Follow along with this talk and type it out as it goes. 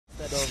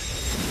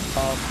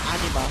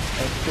Anima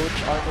and Coach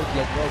Arnold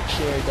Lagog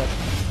shared that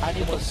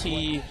Anima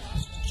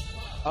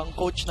ang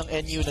coach ng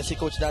NU na si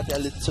Coach dati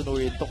Alin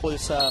Sunurin tungkol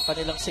sa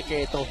kanilang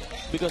sikreto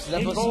because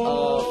that was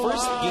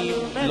first game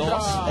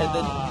loss and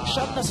then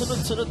siyam na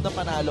sunod-sunod na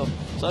panalo.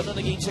 So ano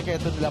naging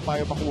sikreto nila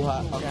para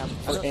makuha ang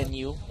for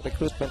NU?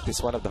 Recruitment is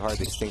one of the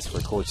hardest things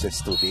for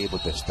coaches to be able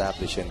to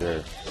establish in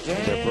their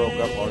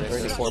program or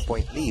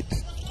 34-point lead.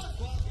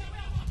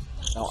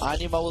 Now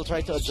Anima will try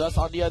to adjust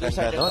on the other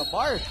side of the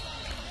mark.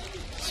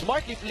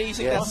 Smartly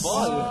placing that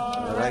ball.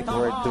 The right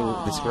word to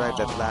describe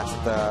that last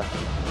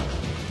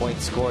point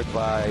scored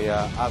by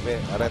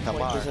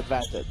ABS-CBN.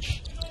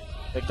 Disadvantage.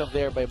 Picked up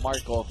there by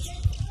Marco.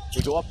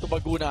 We go up to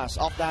Bagunas.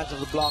 Off the hands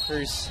of the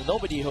blockers.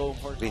 Nobody home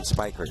for Green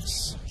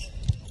Spikers.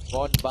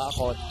 Ron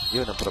Bacon.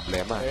 Yun ang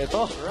problema.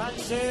 Ito.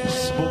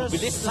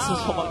 Bilis na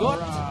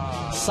sumagot.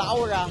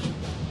 Saura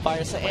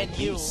para sa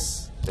NU.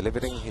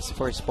 Delivering his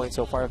first point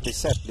so far of this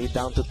set. Lead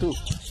down to 2.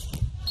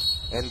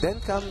 And then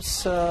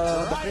comes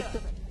the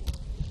kryptonite.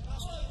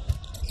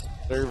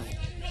 Serve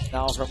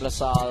now from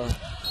Salle.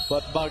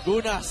 But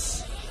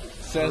Bagunas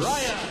says,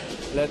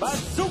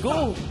 let's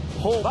go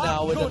home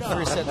now with a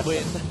first set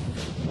win.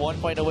 1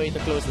 point away to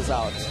close this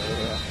out.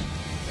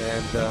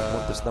 And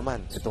puntos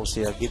naman, itong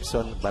si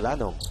Gibson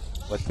Balanong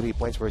with 3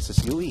 points versus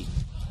UE.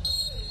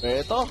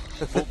 Ito,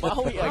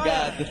 bumawi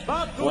agad.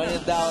 When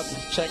in doubt,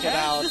 check it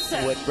out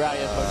with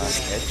Brian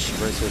Bagunas. Edge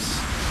versus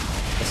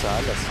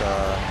Salle.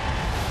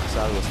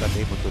 Salle was not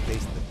able to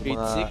taste it.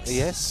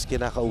 Yes,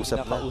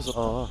 kinakausap na.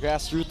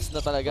 Grassroots na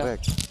talaga.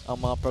 Correct.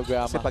 Ang mga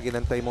programa. Kasi pag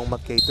inantay mong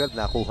mag-K-12,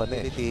 nakuha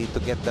na to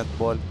get that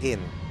ball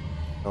in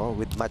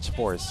with match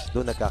force.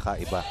 Doon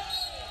nagkakaiba.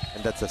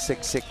 And that's a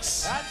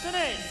 6-6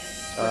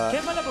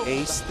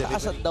 ace.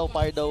 Taasan daw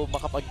para daw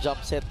makapag-jump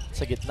set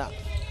sa gitna.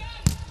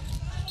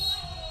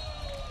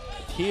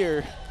 But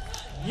here,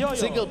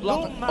 single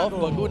block of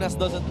Bagunas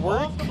doesn't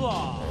work.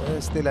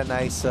 Still a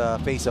nice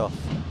face-off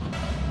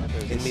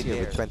in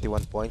mid-air with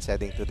 21 points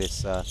heading to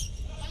this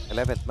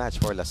 11th match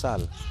for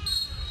Salle.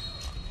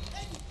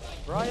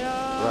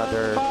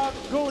 Rather,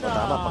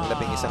 tama,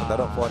 pang-labing isang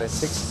laro,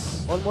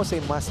 4-6. Almost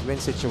a must-win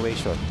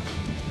situation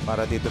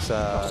para dito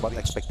sa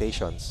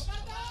expectations.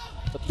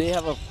 But they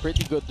have a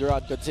pretty good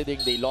run considering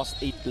they lost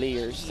 8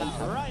 players.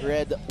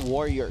 Red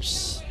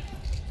Warriors.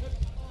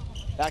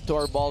 Back to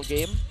our ball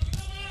game.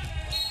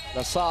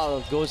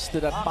 Salle goes to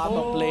that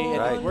pop-up play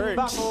and it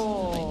works.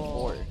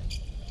 9-4.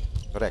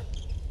 Correct.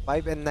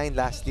 5 and 9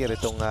 last year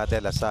itong De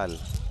La Salle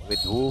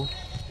with Wu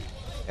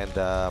and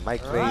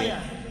Mike Ray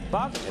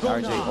and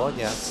RJ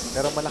Onya.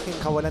 Pero malaking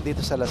kawalan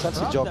dito sa Salle.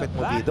 Si Jopet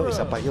Movido,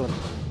 isa pa yun.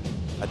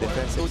 A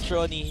defensive. Coach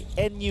Ronnie,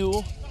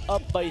 NU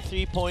up by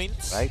 3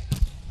 points. Right.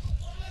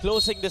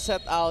 Closing the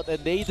set out,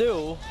 and they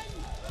do.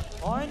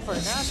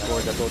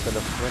 Scored a total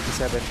of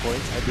 27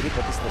 points. I believe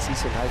that is the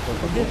season high for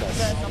Bagunas.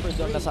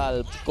 Numbers on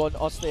Salle. Con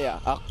Ostea.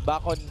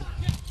 Bakon.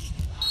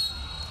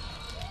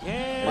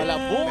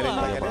 Malabunga. Meron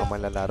pa yung mga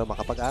manlalaro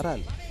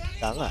makapag-aral.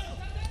 Tanga.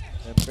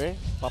 Siyempre,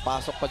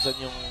 papasok pa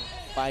dyan yung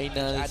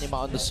final.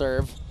 Anima on the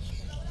serve.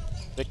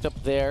 Picked up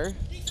there.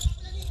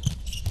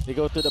 They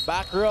go to the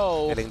back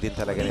row. Galing din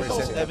talaga nito.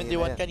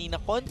 71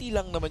 kanina. Konti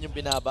lang naman yung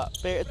binaba.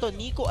 Pero ito,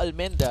 Nico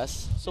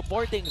Almendas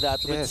supporting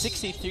that with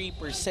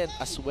 63%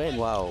 as well.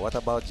 Wow. What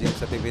about James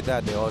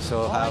Atividad? They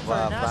also have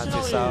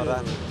Francis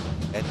Saura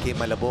and Kim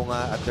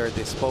Malabunga at their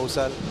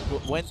disposal.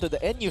 Went to the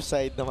NU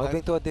side naman.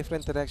 Moving to a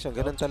different direction.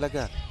 Ganun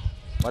talaga.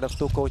 One of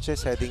 2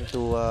 coaches heading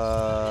to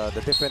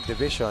the different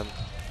division.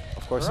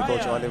 Of course, si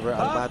Coach Oliver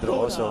Almadro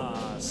also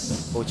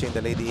coaching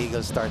the Lady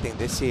Eagles starting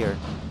this year.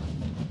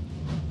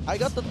 I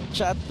got the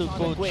chat to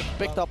Coach.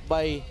 Picked up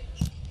by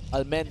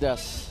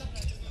Almendas.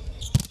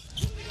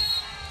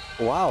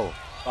 Wow.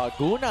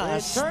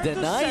 Bagunas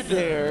denied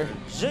there.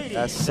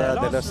 As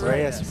De Los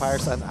Reyes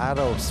fires an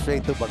arrow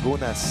straight to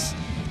Bagunas.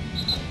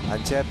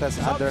 Ancheta's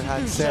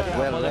underhand set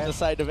well on the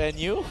side of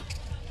NU.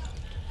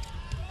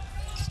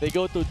 They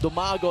go to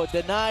Dumago,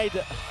 denied,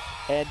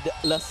 and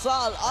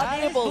Salle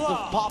unable to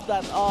pop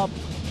that up.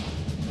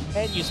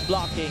 NU's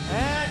blocking,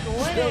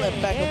 still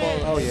impeccable.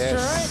 Oh yes,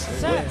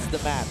 wins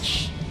the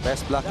match.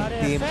 Best blocking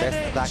team, best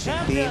attacking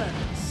team,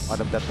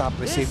 one of the top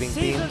receiving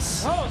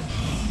teams.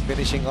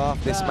 Finishing off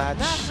this match,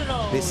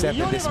 this set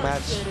in this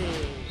match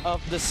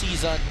of the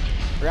season,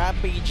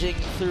 rampaging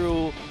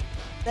through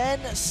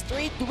 10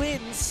 straight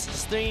wins,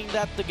 stringing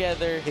that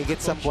together.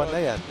 Higit 10 buwan na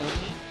yan.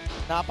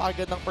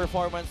 Napakagandang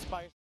performance.